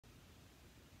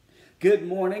Good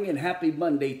morning and happy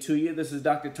Monday to you. This is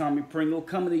Dr. Tommy Pringle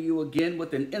coming to you again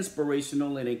with an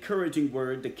inspirational and encouraging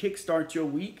word to kickstart your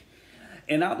week.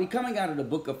 And I'll be coming out of the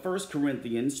book of 1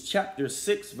 Corinthians chapter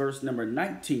 6 verse number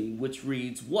 19, which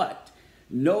reads, "What?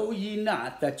 Know ye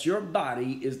not that your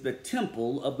body is the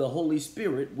temple of the Holy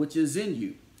Spirit which is in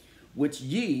you, which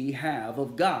ye have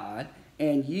of God,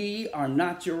 and ye are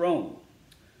not your own?"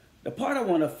 The part I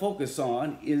want to focus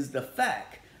on is the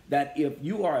fact that if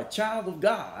you are a child of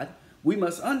God, we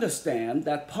must understand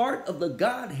that part of the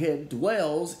Godhead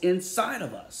dwells inside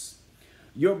of us.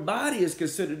 Your body is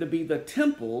considered to be the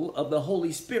temple of the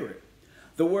Holy Spirit.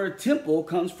 The word temple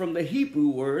comes from the Hebrew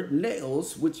word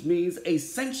naos, which means a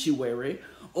sanctuary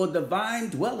or divine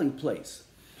dwelling place.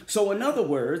 So in other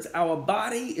words, our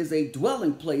body is a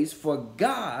dwelling place for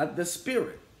God the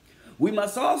Spirit. We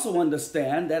must also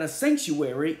understand that a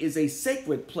sanctuary is a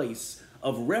sacred place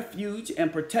of refuge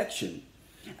and protection.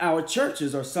 Our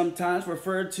churches are sometimes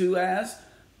referred to as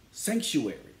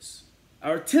sanctuaries.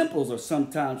 Our temples are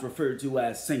sometimes referred to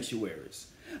as sanctuaries.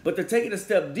 But to take it a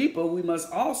step deeper, we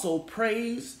must also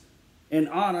praise and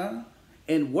honor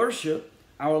and worship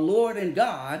our Lord and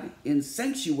God in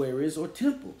sanctuaries or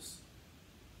temples.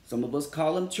 Some of us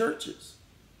call them churches.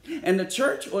 And the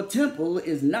church or temple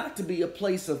is not to be a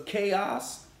place of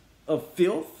chaos, of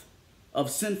filth,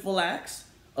 of sinful acts,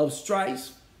 of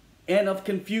strife, and of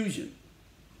confusion.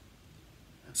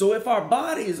 So if our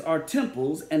bodies are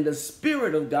temples and the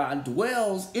Spirit of God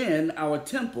dwells in our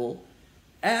temple,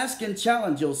 ask and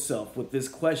challenge yourself with this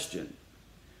question: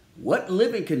 what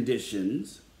living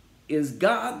conditions is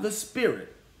God the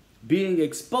Spirit being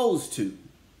exposed to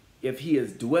if He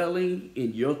is dwelling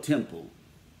in your temple?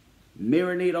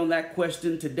 Marinate on that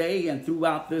question today and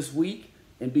throughout this week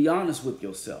and be honest with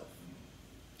yourself.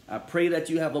 I pray that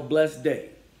you have a blessed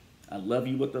day. I love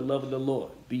you with the love of the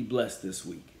Lord. Be blessed this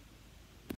week.